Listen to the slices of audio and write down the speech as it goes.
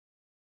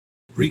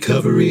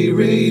Recovery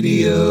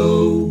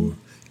Radio,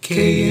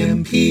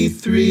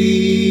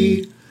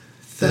 KMP3,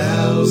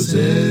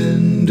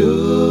 Thousand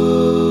Oaks.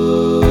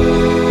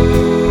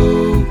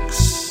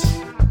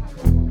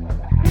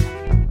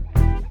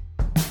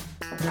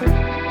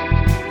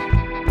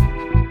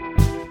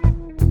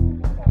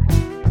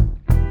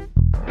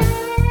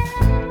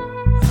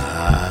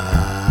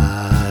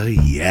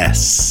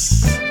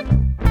 Yes.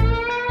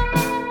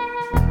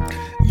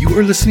 You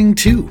are listening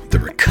to the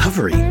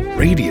Recovery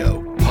Radio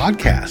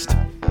podcast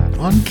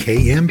on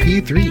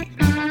KMP3.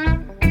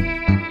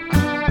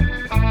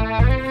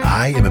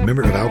 I am a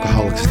member of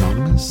Alcoholics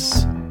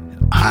Anonymous,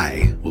 and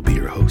I will be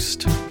your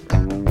host.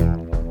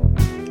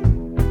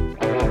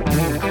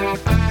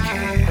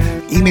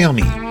 Email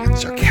me at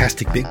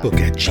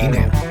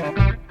sarcasticbigbook@gmail.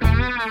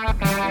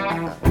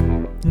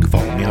 You can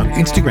follow me on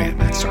Instagram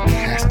at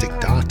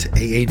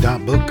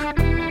sarcastic.aa.book.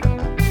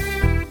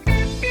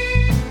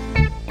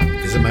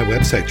 Visit my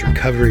website,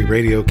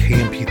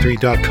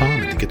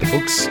 recoveryradiokmp3.com, and to get the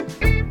books,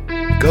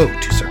 go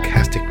to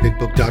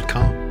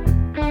sarcasticbigbook.com.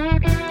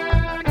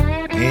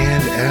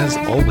 And as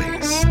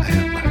always, I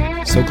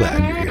am so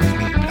glad you're here with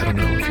me. I don't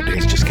know if your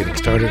day's just getting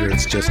started, or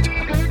it's just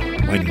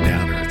winding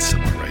down, or it's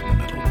somewhere right in the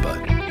middle,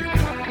 but here we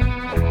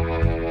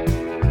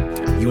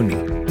are. You and me.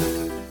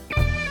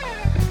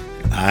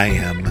 I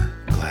am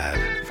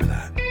glad for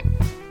that.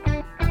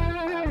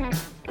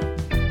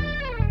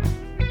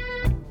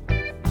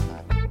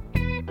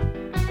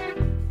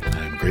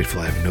 I am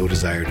grateful I have no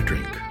desire to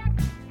drink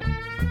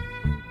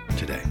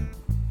today.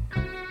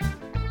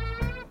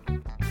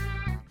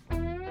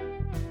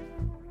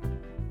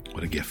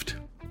 What a gift.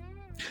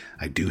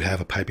 I do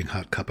have a piping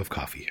hot cup of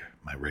coffee here,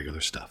 my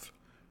regular stuff.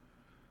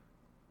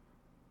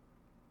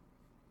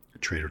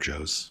 Trader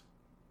Joe's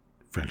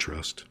French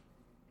roast,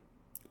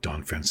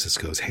 Don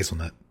Francisco's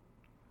hazelnut,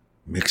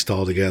 mixed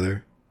all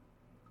together.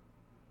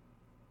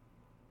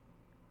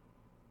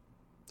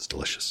 It's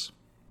delicious.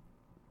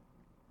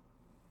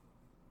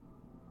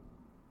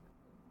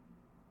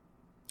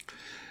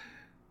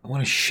 I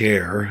want to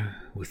share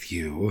with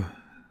you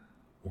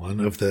one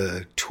of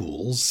the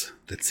tools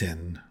that's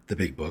in the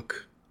big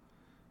book,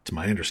 to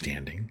my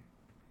understanding.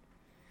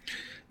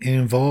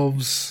 It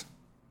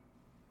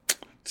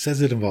says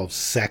it involves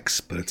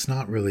sex, but it's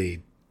not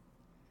really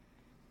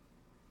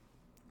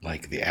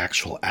like the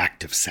actual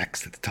act of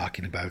sex that it's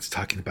talking about. It's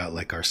talking about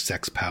like our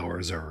sex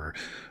powers or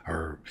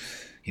our,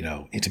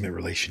 intimate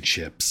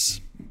relationships,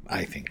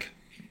 I think,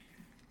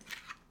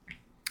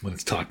 when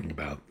it's talking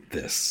about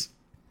this.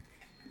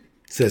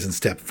 It says in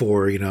step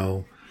 4,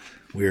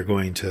 we are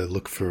going to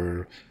look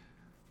for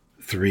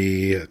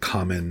 3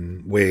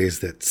 common ways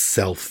that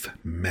self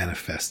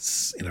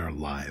manifests in our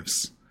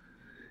lives.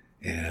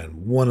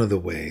 And one of the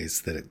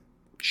ways that it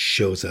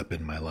shows up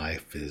in my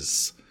life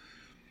is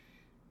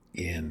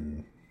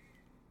in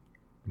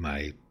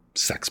my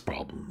sex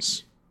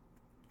problems,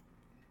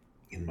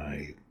 in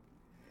my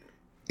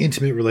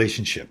intimate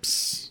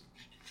relationships,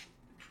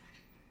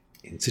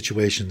 in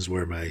situations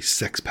where my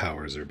sex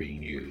powers are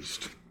being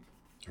used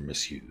or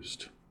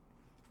misused.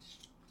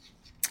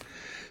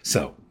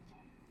 So,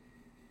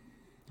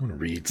 I want to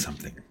read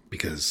something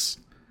because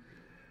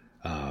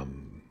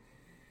I'm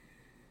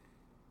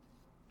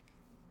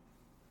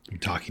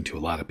talking to a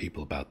lot of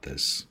people about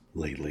this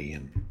lately,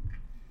 and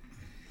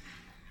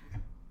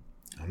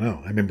I don't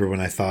know. I remember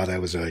when I thought I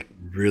was like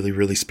really,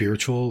 really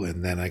spiritual,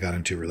 and then I got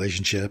into a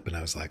relationship, and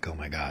I was like, oh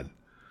my God,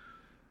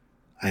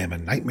 I am a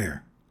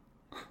nightmare.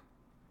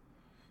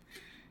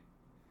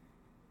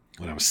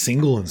 When I was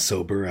single and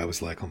sober, I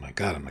was like, oh my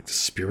God, I'm like the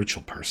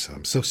spiritual person.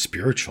 I'm so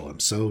spiritual. I'm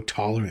so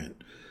tolerant.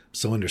 I'm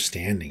so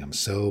understanding. I'm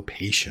so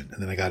patient.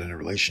 And then I got in a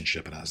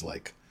relationship and I was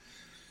like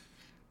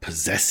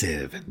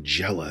possessive and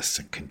jealous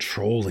and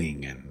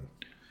controlling and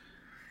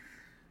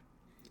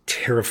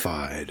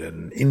terrified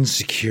and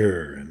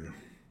insecure. And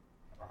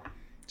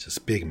just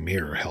a big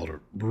mirror held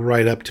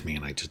right up to me,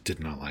 and I just did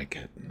not like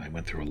it. And I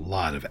went through a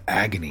lot of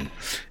agony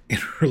in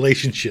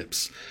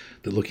relationships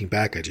that looking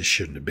back, I just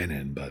shouldn't have been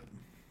in, but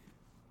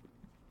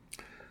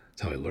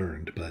how I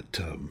learned. But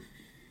I'm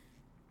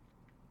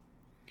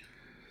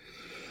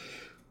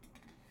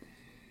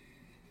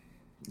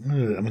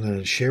going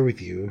to share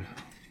with you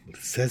what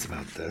it says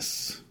about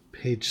this.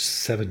 Page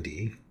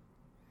 70,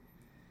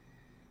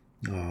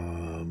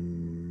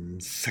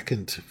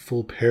 second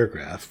full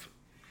paragraph,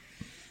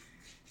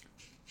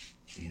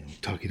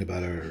 talking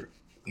about our,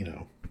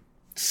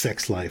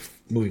 sex life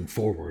moving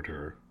forward,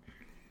 or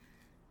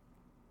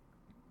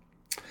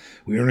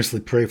we earnestly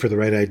pray for the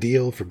right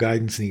ideal, for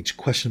guidance in each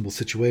questionable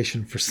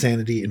situation, for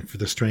sanity, and for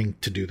the strength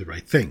to do the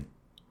right thing.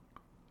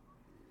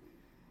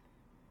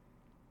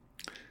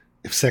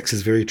 If sex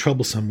is very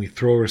troublesome, we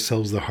throw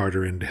ourselves the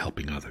harder into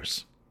helping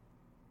others.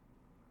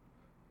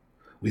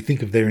 We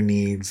think of their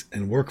needs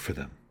and work for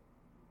them.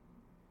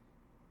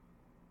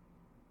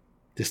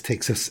 This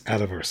takes us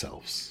out of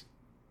ourselves.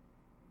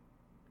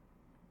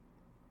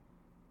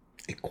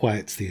 It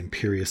quiets the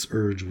imperious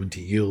urge when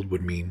to yield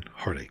would mean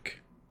heartache.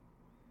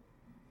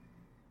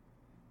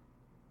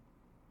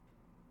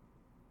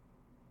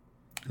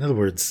 In other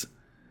words,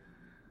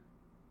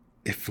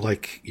 if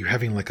like you're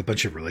having like a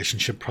bunch of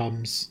relationship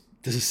problems,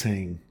 this is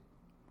saying,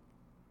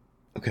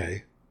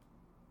 okay,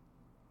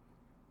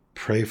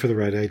 pray for the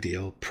right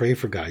ideal, pray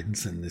for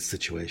guidance in this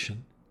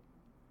situation,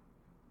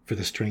 for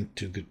the strength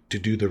to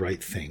do the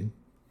right thing.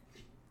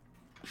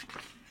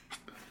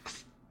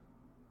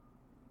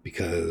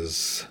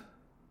 Because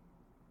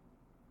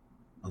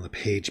on the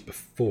page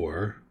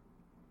before,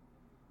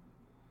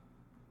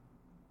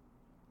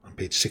 on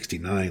page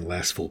 69,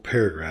 last full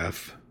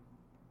paragraph,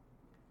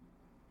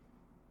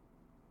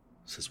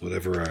 says,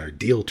 whatever our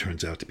ideal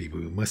turns out to be,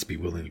 we must be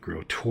willing to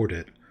grow toward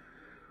it.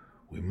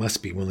 We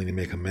must be willing to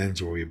make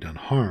amends where we have done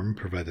harm,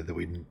 provided that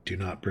we do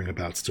not bring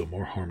about still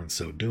more harm in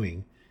so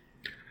doing.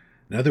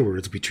 In other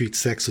words, we treat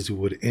sex as we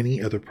would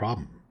any other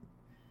problem.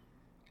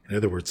 In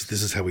other words,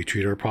 this is how we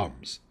treat our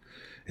problems.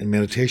 In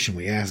meditation,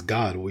 we ask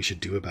God what we should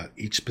do about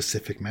each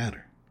specific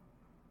matter.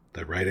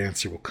 The right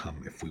answer will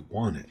come if we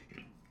want it.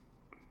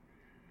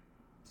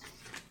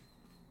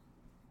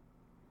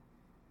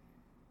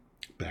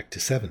 Back to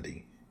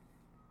 70.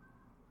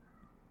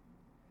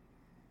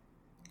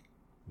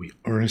 We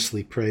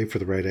earnestly pray for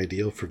the right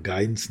ideal, for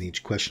guidance in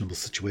each questionable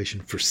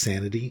situation, for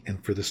sanity,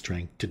 and for the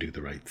strength to do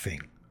the right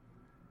thing.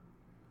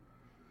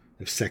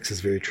 If sex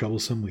is very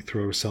troublesome, we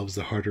throw ourselves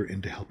the harder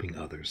into helping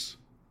others.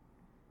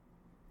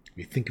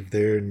 We think of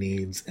their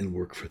needs and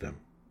work for them.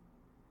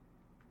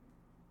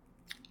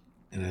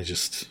 And I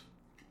just...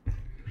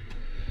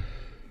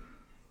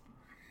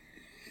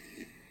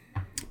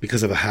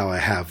 because of how I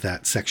have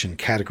that section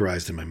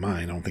categorized in my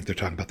mind, I don't think they're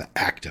talking about the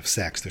act of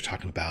sex. They're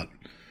talking about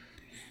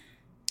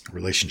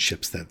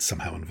relationships that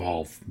somehow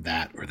involve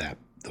that or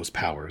those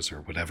powers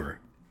or whatever.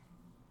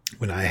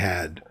 When I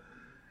had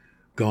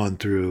gone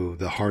through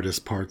the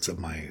hardest parts of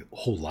my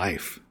whole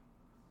life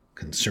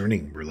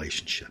concerning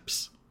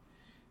relationships,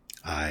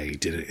 I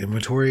did an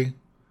inventory,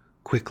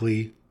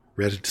 quickly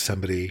read it to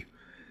somebody,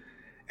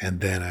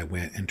 and then I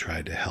went and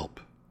tried to help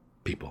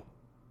people.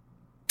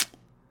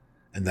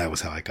 And that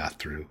was how I got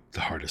through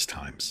the hardest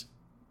times.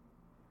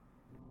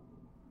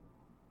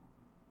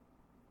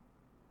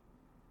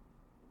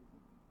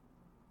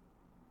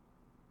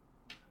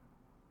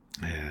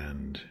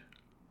 And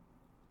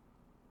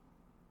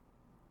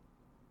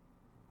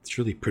it's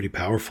really pretty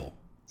powerful,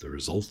 the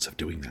results of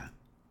doing that.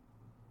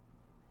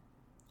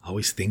 I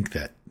always think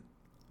that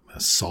I'm going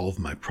to solve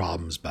my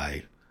problems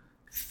by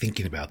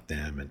thinking about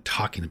them and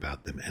talking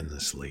about them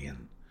endlessly.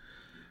 And,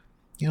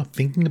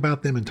 thinking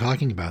about them and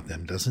talking about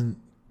them doesn't,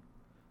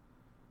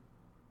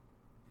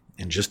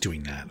 and just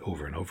doing that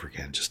over and over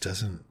again just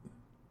doesn't,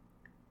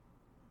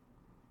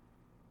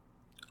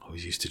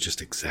 always used to just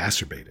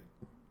exacerbate it.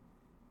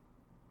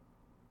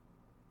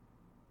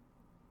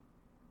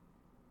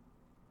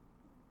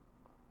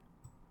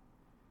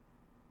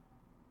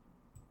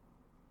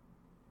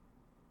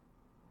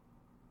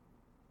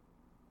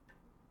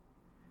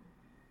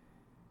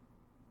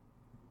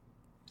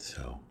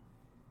 So,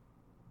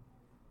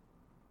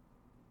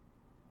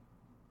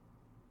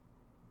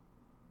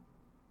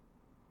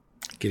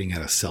 getting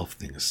out of self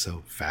thing is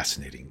so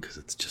fascinating because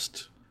it's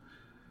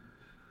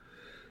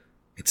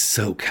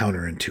so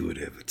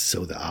counterintuitive. It's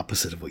so the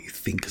opposite of what you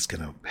think is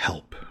going to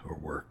help or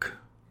work.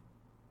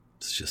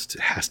 It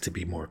has to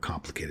be more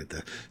complicated.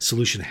 The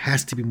solution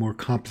has to be more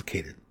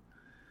complicated.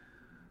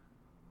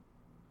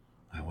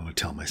 I want to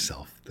tell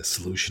myself the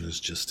solution is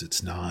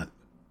it's not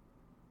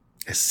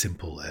as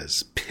simple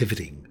as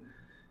pivoting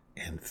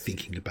and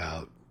thinking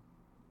about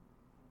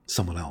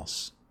someone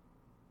else.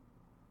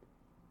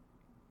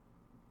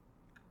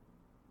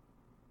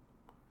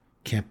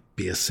 Can't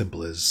be as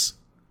simple as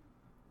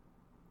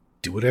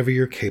do whatever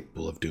you're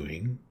capable of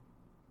doing,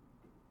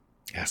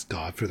 ask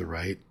God for the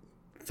right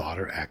thought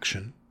or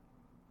action,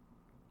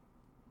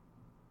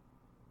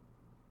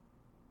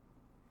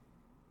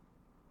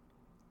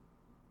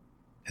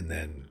 and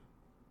then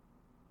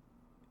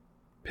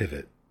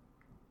pivot.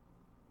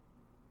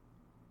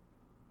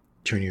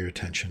 Turn your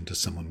attention to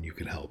someone you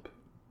can help.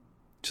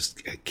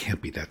 It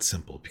can't be that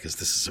simple because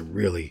this is a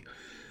really,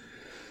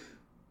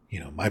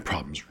 my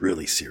problem's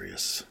really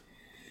serious.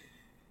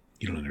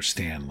 You don't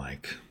understand,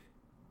 like,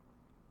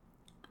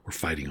 we're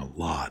fighting a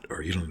lot,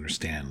 or you don't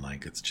understand,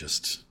 like, it's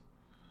just,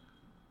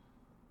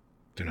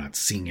 they're not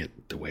seeing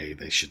it the way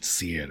they should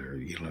see it, or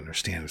you don't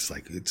understand, it's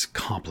like, it's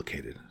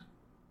complicated.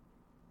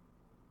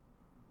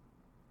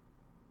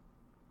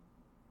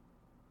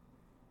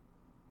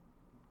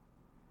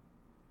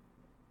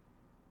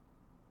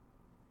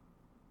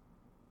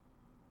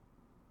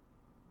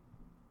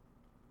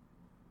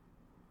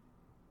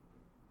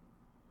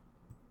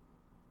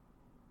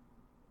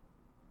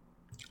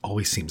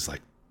 Always seems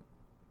like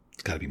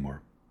it's got to be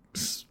more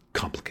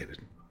complicated.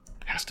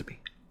 It has to be.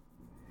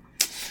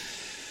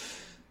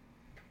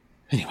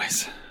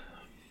 Anyways.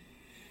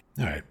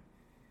 All right.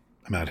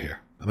 I'm out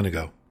here. I'm going to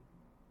go.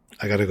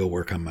 I got to go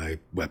work on my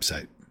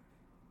website.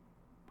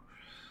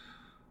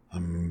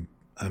 I'm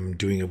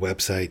doing a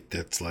website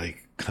that's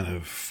like kind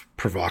of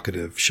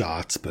provocative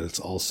shots, but it's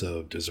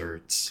also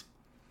desserts.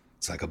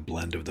 It's like a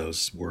blend of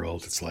those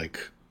worlds. It's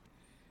like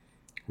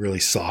really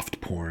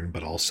soft porn,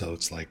 but also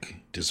it's like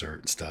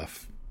dessert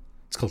stuff.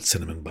 It's called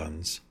Cinnamon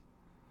Buns.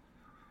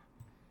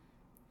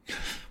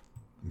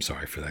 I'm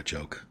sorry for that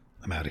joke.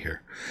 I'm out of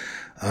here.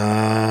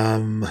 I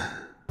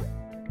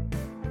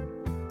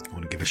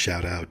want to give a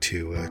shout out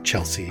to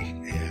Chelsea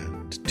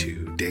and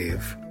to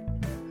Dave.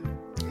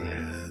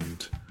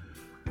 And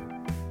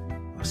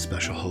a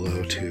special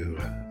hello to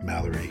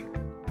Mallory.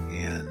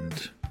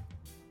 And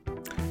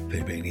if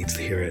anybody needs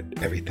to hear it,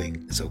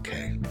 everything is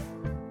okay.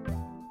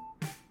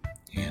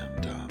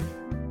 And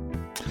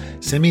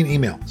send me an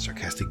email,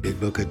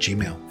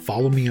 sarcasticbigbook@gmail.com.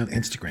 Follow me on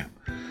Instagram,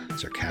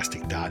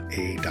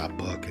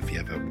 sarcastic.a.book, if you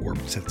have a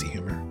warped sense of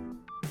humor.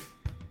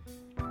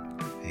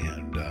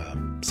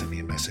 And send me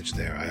a message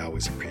there. I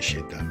always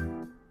appreciate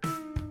them.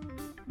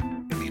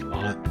 They mean a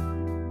lot.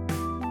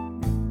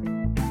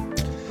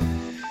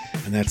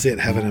 And that's it.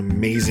 Have an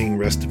amazing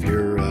rest of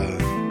your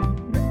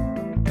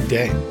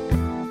day.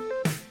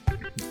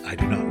 I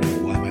do not know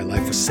why my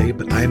life was saved,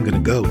 but I am going to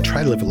go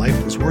try to live a life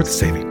that was worth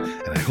saving,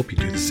 and I hope you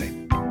do the same.